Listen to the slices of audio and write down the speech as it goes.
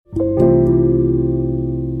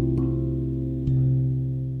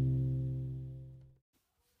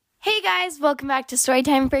guys, welcome back to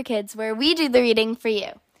Storytime for Kids, where we do the reading for you.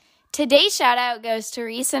 Today's shout out goes to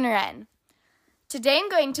Reese and Ren. Today I'm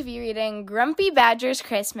going to be reading Grumpy Badger's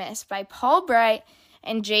Christmas by Paul Bright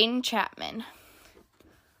and Jane Chapman.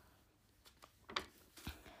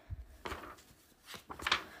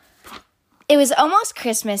 It was almost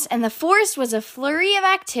Christmas, and the forest was a flurry of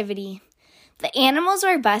activity. The animals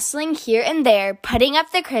were bustling here and there, putting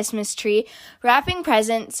up the Christmas tree, wrapping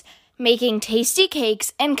presents, making tasty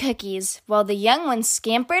cakes and cookies, while the young ones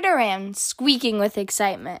scampered around, squeaking with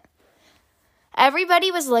excitement. Everybody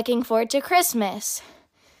was looking forward to Christmas.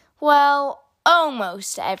 Well,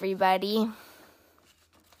 almost everybody.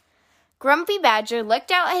 Grumpy Badger looked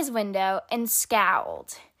out his window and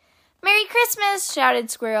scowled. "Merry Christmas!" shouted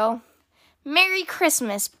Squirrel. "Merry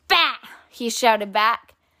Christmas! Bah!" he shouted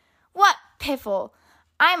back. "What piffle!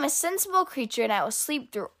 I am a sensible creature and I will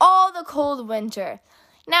sleep through all the cold winter.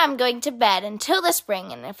 Now I'm going to bed until the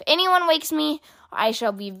spring, and if anyone wakes me, I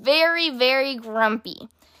shall be very, very grumpy."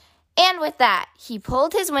 And with that, he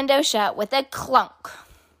pulled his window shut with a clunk.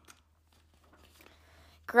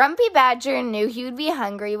 Grumpy Badger knew he would be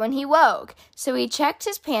hungry when he woke, so he checked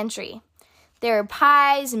his pantry. There were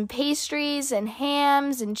pies and pastries and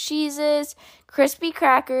hams and cheeses, crispy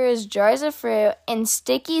crackers, jars of fruit, and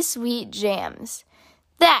sticky sweet jams.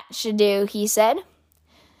 "That should do," he said.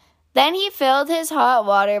 Then he filled his hot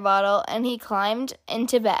water bottle and he climbed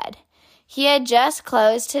into bed. He had just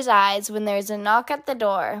closed his eyes when there was a knock at the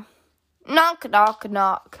door. Knock, knock,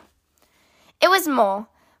 knock. It was Mole.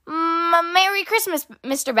 "Merry Christmas,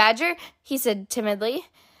 Mr. Badger," he said timidly.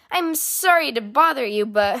 "I'm sorry to bother you,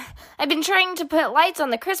 but I've been trying to put lights on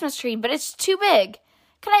the Christmas tree, but it's too big.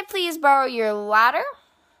 Could I please borrow your ladder?"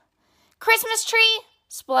 "Christmas tree?"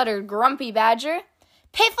 spluttered Grumpy Badger.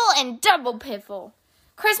 "Piffle and double piffle.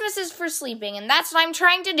 Christmas is for sleeping, and that's what I'm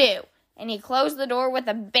trying to do." And he closed the door with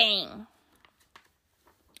a bang.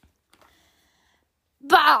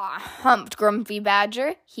 "Bah!" humped Grumpy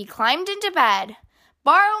Badger. He climbed into bed.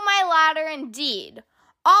 "Borrow my ladder, indeed.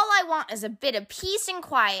 All I want is a bit of peace and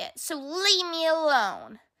quiet, so leave me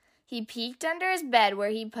alone." He peeked under his bed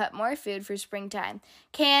where he put more food for springtime,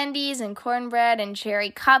 candies and cornbread and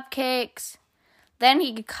cherry cupcakes. Then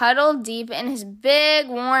he cuddled deep in his big,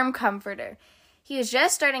 warm comforter. He was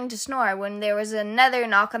just starting to snore when there was another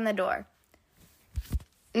knock on the door.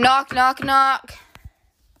 Knock, knock, knock.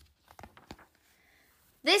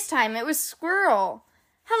 This time it was Squirrel.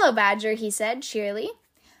 "Hello, Badger," he said cheerily.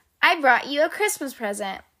 "I brought you a Christmas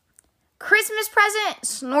present." "Christmas present?"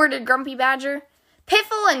 snorted Grumpy Badger.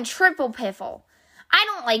 "Piffle and triple piffle. I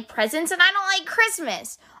don't like presents and I don't like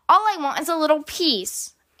Christmas. All I want is a little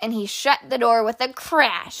peace." And he shut the door with a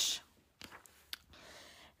crash.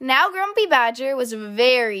 Now Grumpy Badger was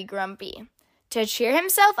very grumpy. To cheer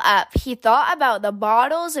himself up, he thought about the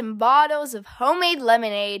bottles and bottles of homemade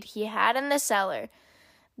lemonade he had in the cellar.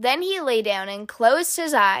 Then he lay down and closed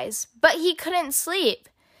his eyes, but he couldn't sleep.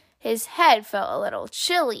 His head felt a little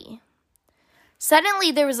chilly.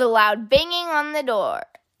 Suddenly there was a loud banging on the door.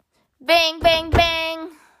 Bang, bang,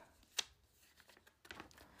 bang.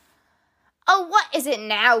 "Oh, what is it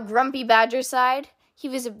now?" Grumpy Badger sighed. He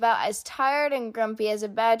was about as tired and grumpy as a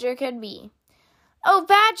badger could be. "Oh,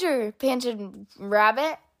 Badger," panted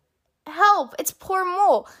Rabbit. "Help, it's poor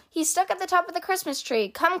Mole. He's stuck at the top of the Christmas tree.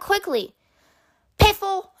 Come quickly."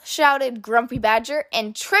 "Piffle," shouted Grumpy Badger,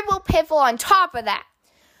 "and triple piffle on top of that.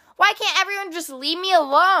 Why can't everyone just leave me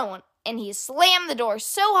alone?" And he slammed the door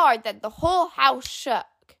so hard that the whole house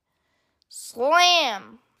shook.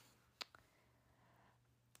 Slam!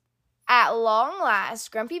 At long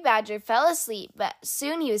last, Grumpy Badger fell asleep, but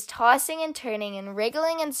soon he was tossing and turning and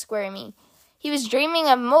wriggling and squirming. He was dreaming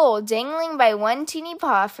of Mole dangling by one teeny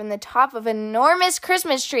paw from the top of an enormous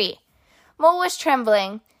Christmas tree. Mole was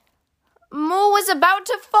trembling. Mole was about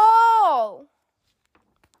to fall!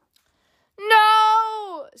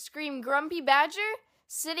 "No!" screamed Grumpy Badger,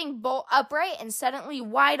 sitting bolt upright and suddenly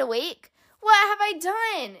wide awake. "What have I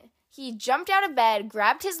done?" He jumped out of bed,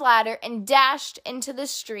 grabbed his ladder, and dashed into the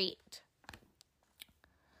street.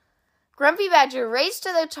 Grumpy Badger raced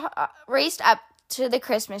up to the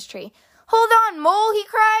Christmas tree. "Hold on, Mole," he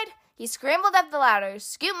cried. He scrambled up the ladder,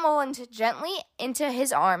 scooped Mole gently into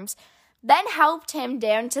his arms, then helped him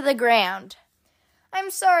down to the ground.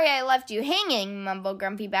 "I'm sorry I left you hanging," mumbled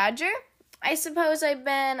Grumpy Badger. "I suppose I've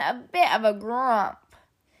been a bit of a grump."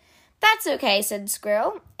 "That's okay," said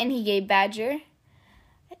Squirrel, and he gave Badger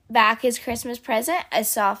back his Christmas present, a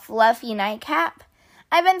soft, fluffy nightcap.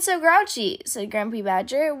 "I've been so grouchy," said Grumpy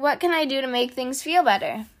Badger. "What can I do to make things feel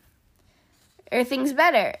better?" Or things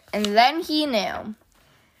better? And then he knew.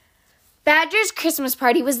 Badger's Christmas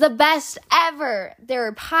party was the best ever. There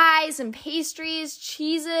were pies and pastries,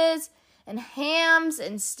 cheeses and hams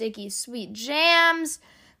and sticky sweet jams,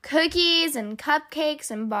 cookies and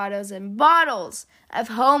cupcakes and bottles of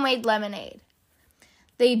homemade lemonade.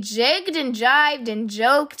 They jigged and jived and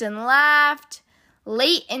joked and laughed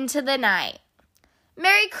late into the night.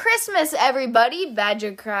 "Merry Christmas, everybody,"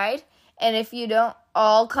 Badger cried. "And if you don't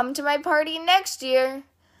all come to my party next year,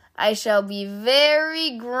 I shall be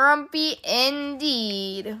very grumpy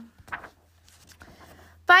indeed."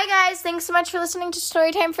 Bye, guys. Thanks so much for listening to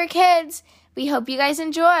Storytime for Kids. We hope you guys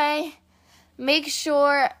enjoy. Make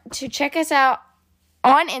sure to check us out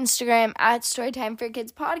on Instagram at Storytime for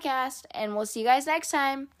Kids Podcast, and we'll see you guys next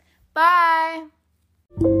time. Bye.